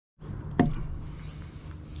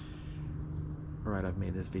Alright, I've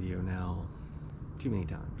made this video now too many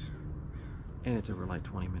times, and it's over like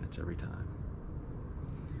 20 minutes every time.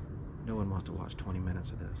 No one wants to watch 20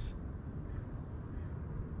 minutes of this.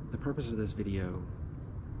 The purpose of this video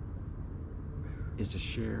is to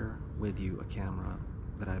share with you a camera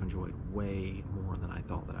that I've enjoyed way more than I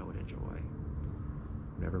thought that I would enjoy.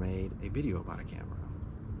 I've never made a video about a camera.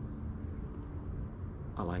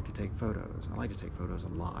 I like to take photos. I like to take photos a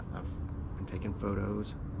lot. I've been taking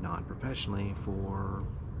photos non-professionally for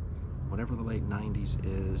whatever the late 90s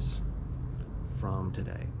is from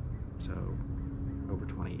today. So over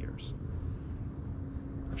 20 years.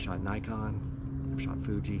 I've shot Nikon, I've shot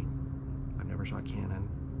Fuji, I've never shot Canon.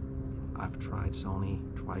 I've tried Sony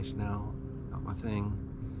twice now, not my thing.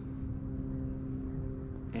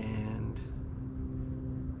 And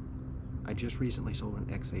I just recently sold an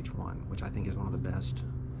XH1, which I think is one of the best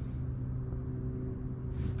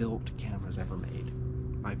built cameras ever made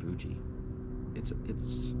by Fuji. It's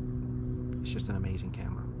just an amazing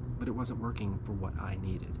camera, but it wasn't working for what I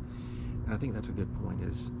needed. And I think that's a good point,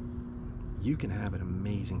 is you can have an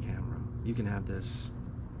amazing camera. You can have this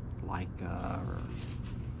Leica or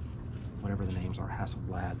whatever the names are,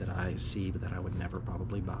 Hasselblad, that I see but that I would never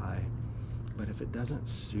probably buy. But if it doesn't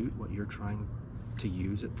suit what you're trying to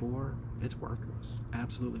use it for, it's worthless.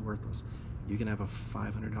 Absolutely worthless. You can have a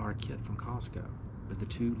 $500 kit from Costco with the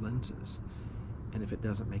 2 lenses, and if it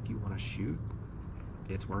doesn't make you want to shoot,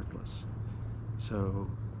 it's worthless. So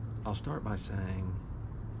I'll start by saying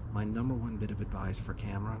my #1 bit of advice for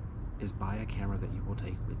camera is buy a camera that you will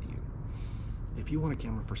take with you. If you want a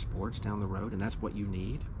camera for sports down the road and that's what you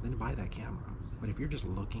need, then buy that camera. But if you're just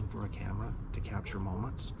looking for a camera to capture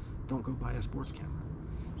moments, don't go buy a sports camera.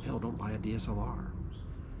 Hell, don't buy a DSLR.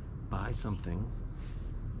 Buy something.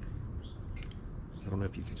 I don't know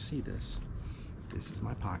if you can see this. This is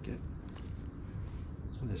my pocket,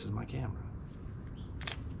 and this is my camera.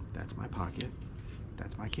 That's my pocket.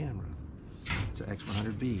 That's my camera. It's an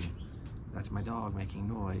X100V. That's my dog making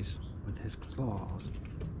noise with his claws.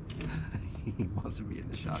 He wants to be in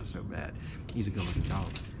the shot so bad. He's a good-looking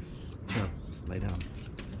dog. So, just lay down.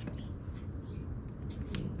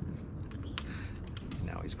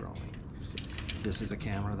 Now he's growling. This is a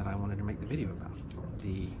camera that I wanted to make the video about.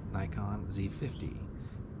 The Nikon Z50.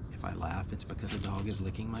 If I laugh, it's because the dog is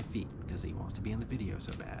licking my feet because he wants to be in the video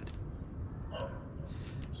so bad.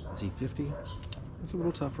 Z50, it's a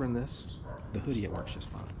little tougher in this. The hoodie, it works just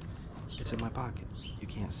fine. It's in my pocket. You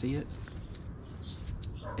can't see it.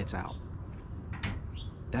 It's out.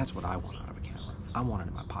 That's what I want out of a camera. I want it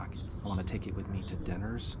in my pocket. I want to take it with me to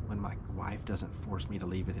dinners when my wife doesn't force me to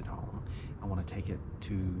leave it at home. I want to take it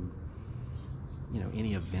to, you know,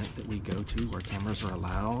 any event that we go to where cameras are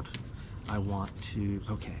allowed. I want to,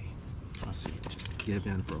 okay, let's see, just give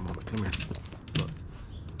in for a moment. Come here, look.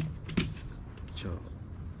 So,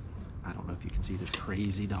 I don't know if you can see this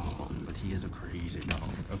crazy dog, but he is a crazy dog.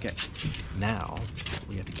 Okay, now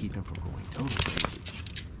we have to keep him from going totally crazy.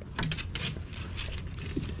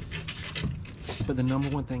 But the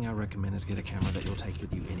 #1 thing I recommend is get a camera that you'll take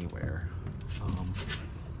with you anywhere.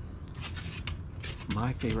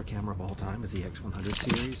 My favorite camera of all time is the X100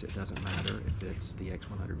 series. It doesn't matter if it's the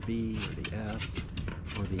X100V or the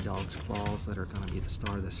F or the dog's claws that are going to be the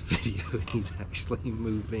star of this video. He's actually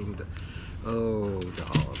moving the... Oh,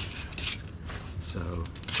 dogs. So,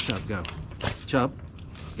 Chub, go. Chub,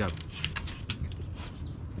 go.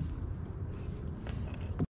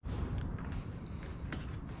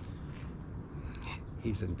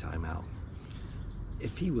 He's in timeout.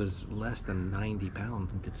 If he was less than 90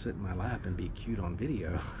 pounds and could sit in my lap and be cute on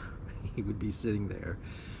video, he would be sitting there.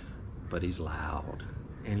 But he's loud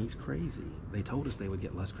and he's crazy. They told us they would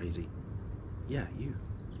get less crazy. Yeah, you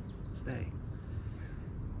stay.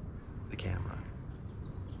 The camera.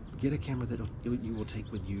 Get a camera that you will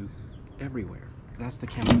take with you everywhere. That's the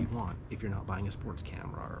camera you want if you're not buying a sports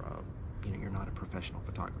camera or you know, you're not a professional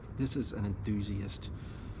photographer. This is an enthusiast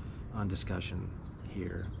discussion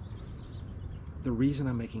here. The reason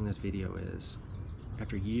I'm making this video is,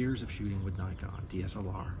 after years of shooting with Nikon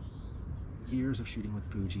DSLR, years of shooting with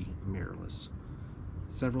Fuji mirrorless,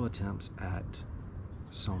 several attempts at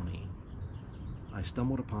Sony, I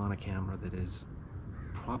stumbled upon a camera that is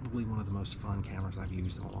probably one of the most fun cameras I've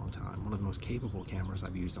used in a long time, one of the most capable cameras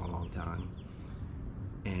I've used in a long time,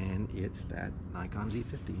 and it's that Nikon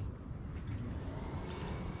Z50.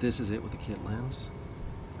 This is it with the kit lens.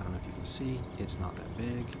 I don't know if you can see, it's not that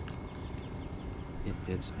big. It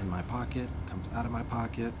fits in my pocket, comes out of my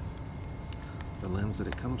pocket. The lens that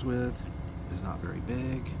it comes with is not very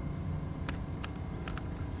big.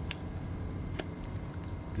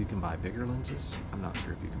 You can buy bigger lenses. I'm not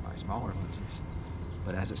sure if you can buy smaller lenses.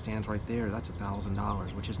 But as it stands right there, that's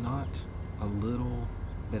 $1,000, which is not a little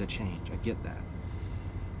bit of change. I get that.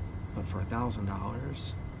 But for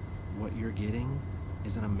 $1,000, what you're getting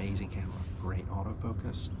is an amazing camera. Great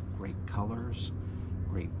autofocus, great colors,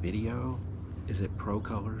 great video. Is it pro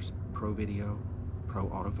colors, pro video, pro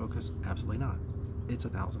autofocus? Absolutely not. It's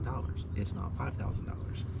 $1,000. It's not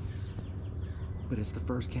 $5,000. But it's the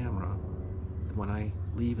first camera. When I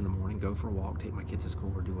leave in the morning, go for a walk, take my kids to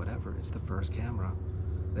school, or do whatever, it's the first camera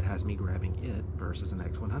that has me grabbing it versus an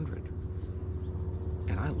X100.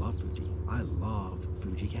 And I love Fuji. I love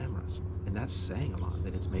Fuji cameras. And that's saying a lot,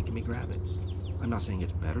 that it's making me grab it. I'm not saying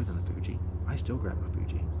it's better than the Fuji. I still grab my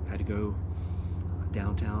Fuji. I had to go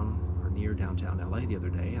downtown or near downtown LA the other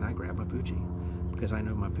day, and I grabbed my Fuji because I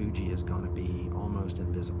know my Fuji is going to be almost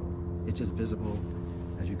invisible. It's as visible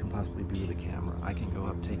as you can possibly be with a camera. I can go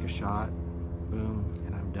up, take a shot, boom,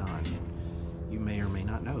 and I'm done. You may or may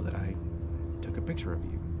not know that I took a picture of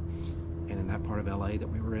you. And in that part of LA that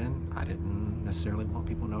we were in, I didn't necessarily want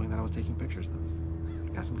people knowing that I was taking pictures of them.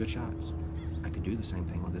 I got some good shots. I could do the same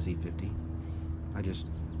thing with the Z50.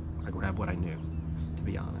 I grabbed what I knew, to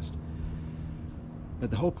be honest. But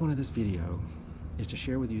the whole point of this video is to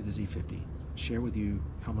share with you the Z50, share with you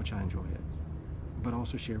how much I enjoy it, but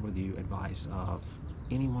also share with you advice of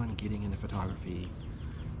anyone getting into photography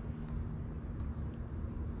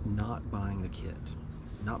not buying the kit,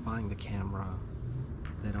 not buying the camera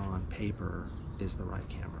that on paper is the right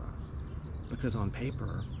camera. Because on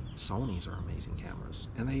paper, Sonys are amazing cameras,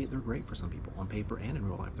 and they're great for some people. On paper and in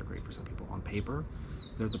real life, they're great for some people. On paper,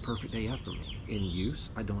 they're the perfect AF for me. In use,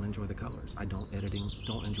 I don't enjoy the colors. I don't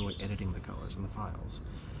enjoy editing the colors in the files.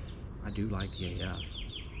 I do like the AF,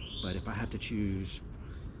 but if I have to choose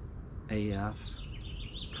AF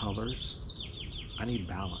colors, I need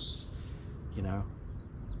balance, you know?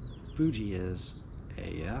 Fuji is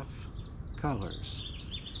AF colors,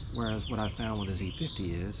 whereas what I found with the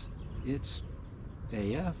Z50 is it's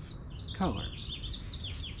AF colors.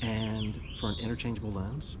 And for an interchangeable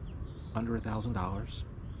lens under $1,000,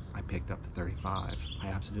 I picked up the 35.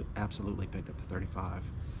 I absolutely picked up the 35.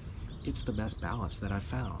 It's the best balance that I've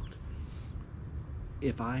found.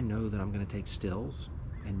 If I know that I'm going to take stills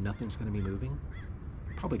and nothing's going to be moving,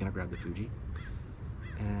 I'm probably going to grab the Fuji.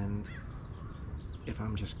 And if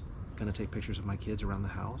I'm just going to take pictures of my kids around the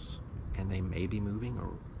house and they may be moving, or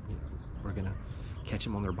you know, we're going to catch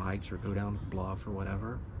them on their bikes or go down to the bluff or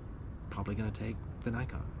whatever, probably going to take the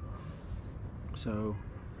Nikon. So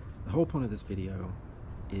the whole point of this video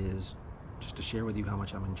is just to share with you how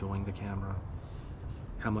much I'm enjoying the camera,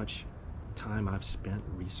 how much time I've spent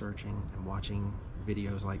researching and watching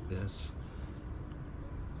videos like this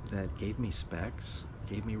that gave me specs,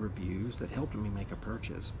 gave me reviews, that helped me make a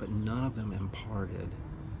purchase, but none of them imparted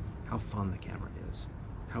how fun the camera is,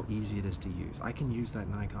 how easy it is to use. I can use that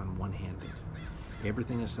Nikon one-handed.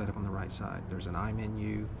 Everything is set up on the right side. There's an I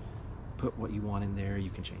menu, put what you want in there.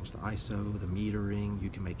 You can change the ISO, the metering, you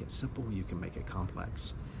can make it simple, you can make it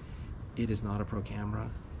complex. It is not a pro camera.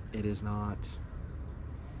 It is not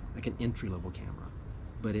like an entry-level camera,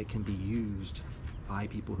 but it can be used by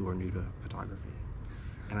people who are new to photography.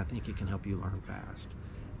 And I think it can help you learn fast.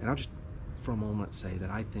 And I'll just for a moment say that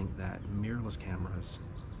I think that mirrorless cameras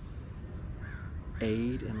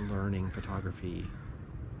aid in learning photography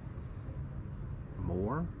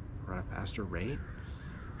more or at a faster rate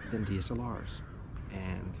than DSLRs.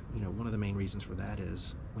 And you know, one of the main reasons for that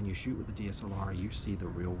is when you shoot with a DSLR, you see the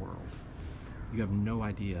real world. You have no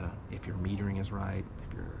idea if your metering is right,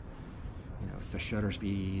 if you're, you know, if the shutter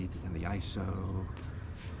speed and the ISO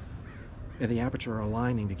and the aperture are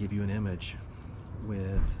aligning to give you an image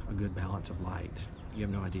with a good balance of light. You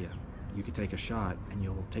have no idea. You could take a shot and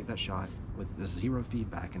you'll take that shot with zero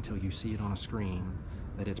feedback until you see it on a screen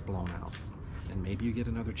that it's blown out. And maybe you get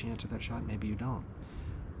another chance at that shot, maybe you don't.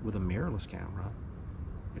 With a mirrorless camera,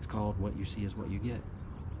 it's called what you see is what you get.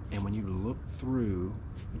 And when you look through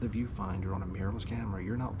the viewfinder on a mirrorless camera,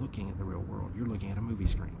 you're not looking at the real world. You're looking at a movie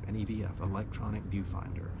screen, an EVF, electronic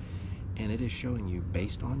viewfinder. And it is showing you,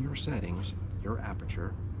 based on your settings, your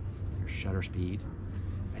aperture, your shutter speed,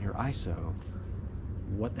 and your ISO,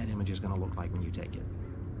 what that image is going to look like when you take it.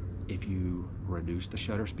 If you reduce the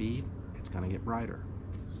shutter speed, it's going to get brighter,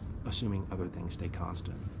 assuming other things stay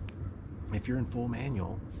constant. If you're in full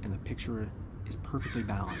manual and the picture is perfectly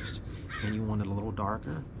balanced and you want it a little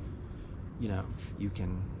darker, you know, you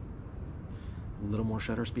can a little more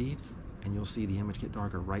shutter speed and you'll see the image get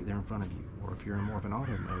darker right there in front of you. Or if you're in more of an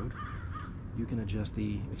auto mode, you can adjust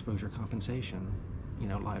the exposure compensation, you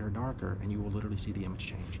know, lighter, darker, and you will literally see the image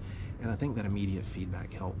change. And I think that immediate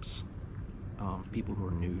feedback helps people who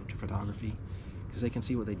are new to photography, because they can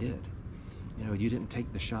see what they did. You know, you didn't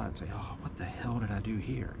take the shot and say, oh, what the hell did I do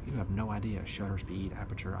here? You have no idea. Shutter speed,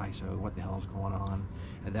 aperture, ISO, what the hell is going on?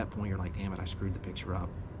 At that point, you're like, damn it, I screwed the picture up.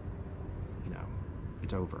 You know,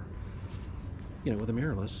 it's over. You know, with a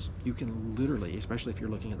mirrorless, you can literally, especially if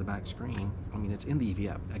you're looking at the back screen, I mean, it's in the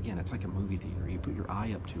EV app. Again, it's like a movie theater. You put your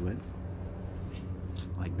eye up to it,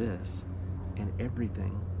 like this, and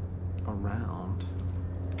everything around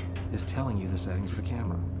is telling you the settings of the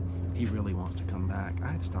camera. He really wants to come back. I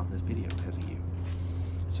had to stop this video because of you.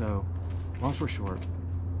 So, long story short,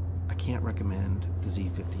 I can't recommend the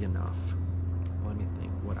Z50 enough. Let me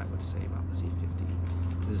think what I would say about the Z50.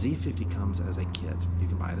 The Z50 comes as a kit. You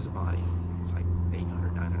can buy it as a body. It's like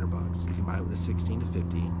 800, 900 bucks. You can buy it with a 16 to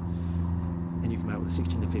 50, and you can buy it with a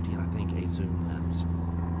 16 to 50 and I think a zoom lens.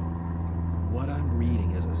 What I'm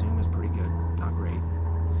reading is a zoom is pretty good, not great.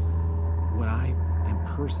 What I am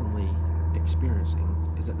personally experiencing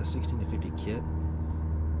is that the 16 to 50 kit,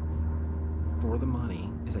 for the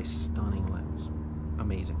money, is a stunning lens.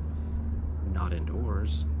 Amazing. Not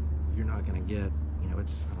indoors. You're not going to get, you know,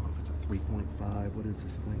 it's, I don't know if it's a 3.5, what is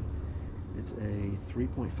this thing? It's a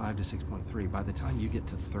 3.5 to 6.3. By the time you get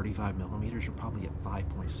to 35 millimeters, you're probably at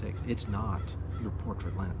 5.6. It's not your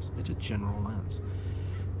portrait lens. It's a general lens.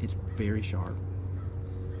 It's very sharp.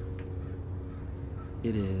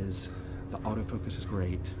 It is, the autofocus is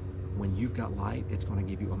great. When you've got light, it's going to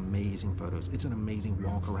give you amazing photos. It's an amazing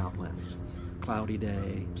walk-around lens. Cloudy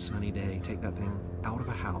day, sunny day, take that thing out of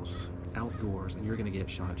a house, outdoors, and you're going to get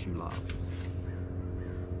shots you love.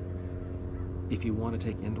 If you want to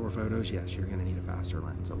take indoor photos, yes, you're going to need a faster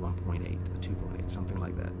lens, a 1.8, a 2.8, something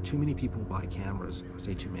like that. Too many people buy cameras. I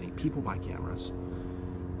say too many. People buy cameras.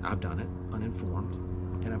 I've done it, uninformed,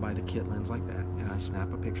 and I buy the kit lens like that, and I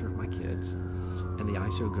snap a picture of my kids, and the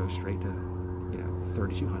ISO goes straight to, you know,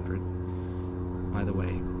 3200. By the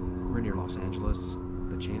way, we're near Los Angeles.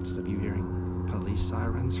 The chances of you hearing police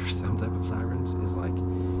sirens or some type of sirens is like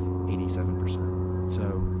 87%. So,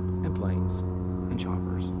 and planes and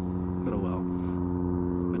choppers, but oh well.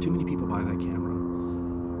 But too many people buy that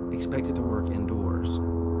camera, expect it to work indoors.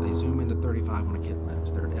 They zoom into 35 on a kit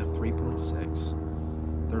lens. They're at f3.6.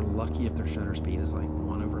 They're lucky if their shutter speed is like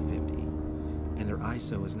 1/50, and their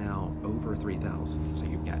ISO is now over 3000. So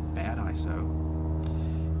you've got bad ISO,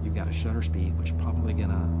 you've got a shutter speed which is probably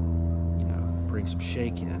gonna, you know, bring some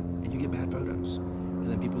shake in, and you get bad photos. And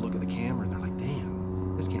then people look at the camera and they're like,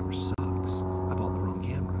 damn, this camera sucks. I bought the wrong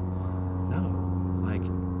camera. No, like,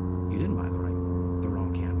 you didn't buy the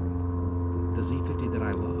wrong camera. The Z50 that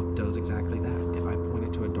I love does exactly that. If I point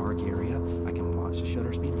it to a dark area, I can watch the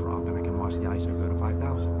shutter speed drop and I can watch the ISO go to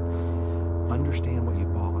 5000. Understand what you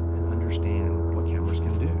bought and understand what cameras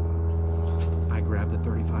can do. I grab the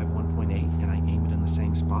 35 1.8 and I aim it in the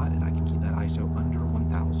same spot, and I can keep that ISO under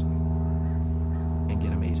 1000 and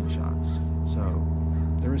get amazing shots. So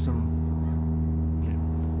there is some, you know,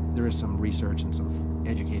 there is some research and some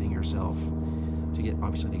educating yourself to get,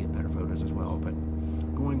 obviously, to get better photos as well. But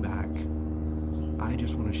going back, I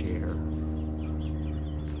just want to share,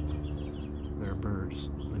 there are birds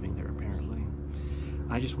living there apparently.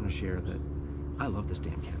 I just want to share that I love this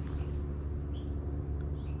damn camera.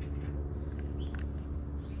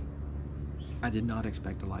 I did not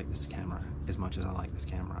expect to like this camera as much as I like this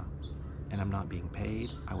camera. And I'm not being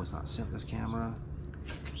paid. I was not sent this camera.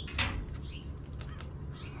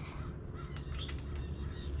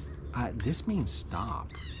 This means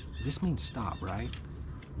stop. This means stop, right?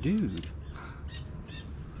 Dude.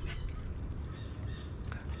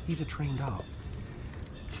 He's a trained dog.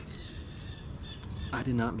 I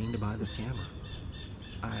did not mean to buy this camera.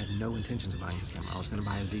 I had no intentions of buying this camera. I was going to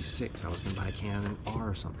buy a Z6. I was going to buy a Canon R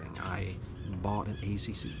or something. I bought an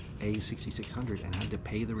A6600 and had to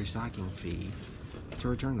pay the restocking fee to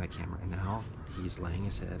return that camera. And now he's laying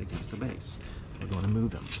his head against the base. We're going to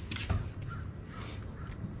move him.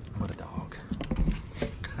 What a dog.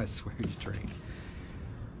 I swear he's trained.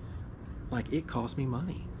 Like, it cost me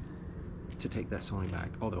money to take that Sony back,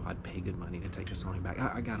 although I'd pay good money to take the Sony back.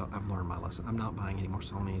 I've learned my lesson. I'm not buying any more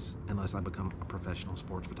Sonys unless I become a professional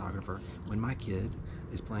sports photographer. When my kid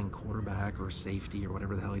is playing quarterback or safety or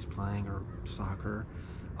whatever the hell he's playing, or soccer,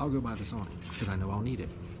 I'll go buy the Sony because I know I'll need it.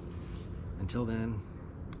 Until then,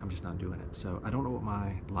 I'm just not doing it. So I don't know what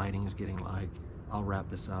my lighting is getting like. I'll wrap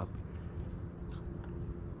this up.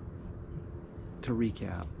 To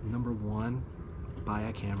recap, number one, buy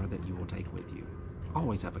a camera that you will take with you.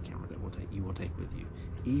 Always have a camera that you will take with you.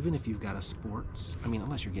 Even if you've got a sports, I mean,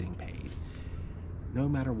 unless you're getting paid. No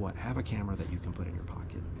matter what, have a camera that you can put in your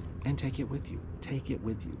pocket and take it with you. Take it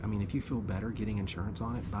with you. I mean, if you feel better getting insurance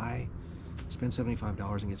on it, buy Spend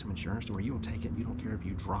 $75 and get some insurance to where you will take it. You don't care if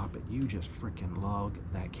you drop it. You just freaking lug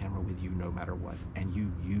that camera with you no matter what, and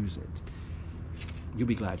you use it. You'll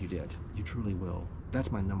be glad you did. You truly will.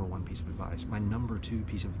 That's my number one piece of advice. My number two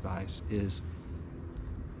piece of advice is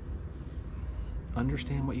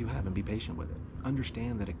understand what you have and be patient with it.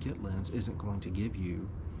 Understand that a kit lens isn't going to give you,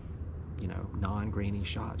 you know, non-grainy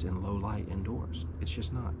shots in low light indoors. It's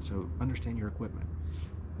just not. So understand your equipment.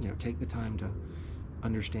 You know, take the time to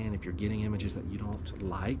understand if you're getting images that you don't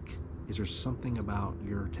like, is there something about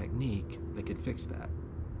your technique that could fix that?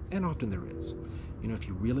 And often there is. You know, if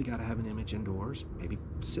you really got to have an image indoors, maybe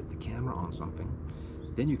sit the camera on something,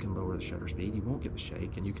 then you can lower the shutter speed. You won't get the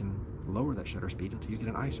shake, and you can lower that shutter speed until you get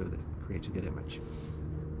an ISO that creates a good image.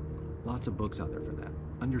 Lots of books out there for that.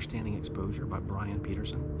 Understanding Exposure by Brian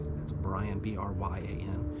Peterson. That's Brian,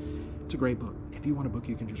 B-R-Y-A-N. It's a great book. If you want a book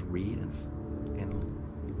you can just read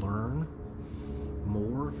and learn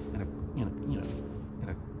more in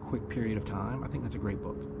a quick period of time, I think that's a great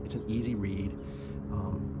book. It's an easy read.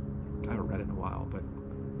 I haven't read it in a while, but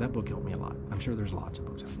that book helped me a lot. I'm sure there's lots of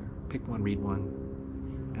books out there. Pick one, read one,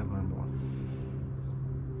 and learn more.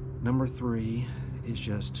 Number three is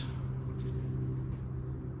just,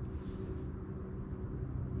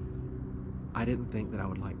 I didn't think that I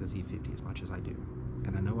would like the Z50 as much as I do.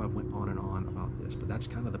 And I know I went on and on about this, but that's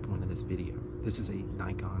kind of the point of this video. This is a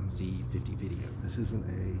Nikon Z50 video. This isn't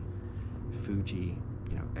a Fuji,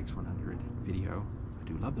 you know, X100 video. I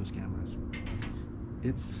do love those cameras.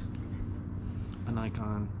 It's a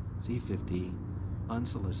Nikon Z50,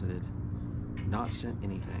 unsolicited, not sent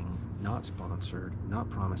anything, not sponsored, not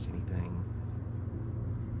promised anything.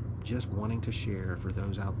 Just wanting to share for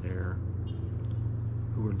those out there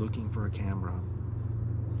who are looking for a camera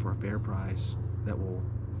for a fair price that will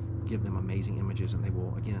give them amazing images, and they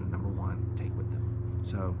will, again, number one, take with them.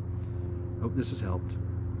 So, hope this has helped.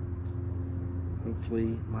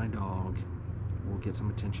 Hopefully my dog will get some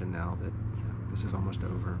attention now that, you know, this is almost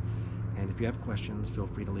over. And if you have questions, feel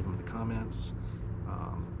free to leave them in the comments.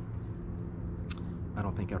 I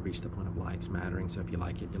don't think I've reached the point of likes mattering, so if you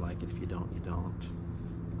like it, you like it. If you don't, you don't.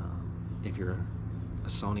 If you're a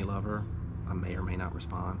Sony lover, I may or may not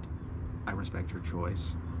respond. I respect your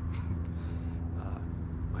choice.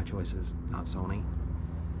 My choice is not Sony.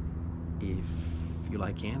 If you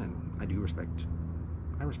like Canon, I respect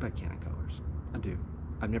Canon colors. I do.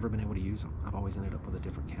 I've never been able to use them. I've always ended up with a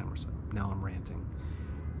different camera, so now I'm ranting.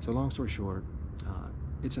 So long story short,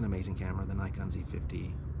 it's an amazing camera, the Nikon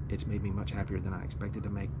Z50. It's made me much happier than I expected to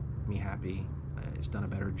make me happy. It's done a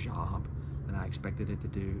better job than I expected it to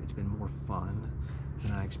do. It's been more fun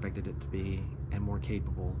than I expected it to be, and more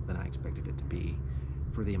capable than I expected it to be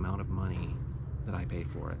for the amount of money that I paid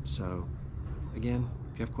for it. So again,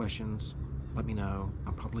 if you have questions, let me know.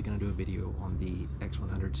 I'm probably going to do a video on the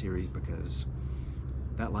X100 series because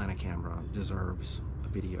that line of camera deserves a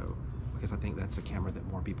video, because I think that's a camera that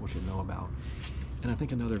more people should know about. And I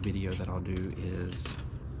think another video that I'll do is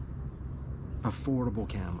affordable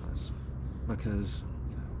cameras, because,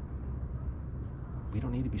 you know, we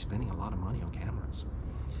don't need to be spending a lot of money on cameras.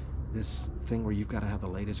 This thing where you've got to have the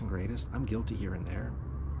latest and greatest, I'm guilty here and there.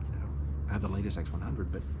 You know, I have the latest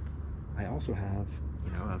X100, but I also have,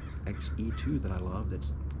 you know, a XE2 that I love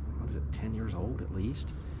that's, what is it, 10 years old at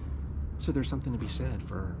least. So there's something to be said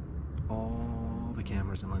for all the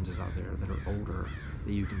cameras and lenses out there that are older,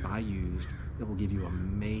 that you can buy used, that will give you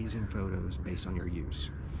amazing photos based on your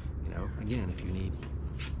use. You know, again, if you need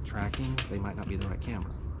tracking, they might not be the right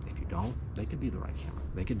camera. If you don't, they could be the right camera.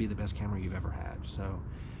 They could be the best camera you've ever had. So,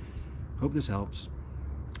 hope this helps.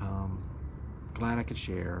 Glad I could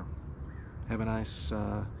share. Have a nice,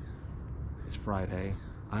 it's Friday.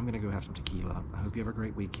 I'm gonna go have some tequila. I hope you have a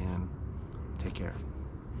great weekend. Take care.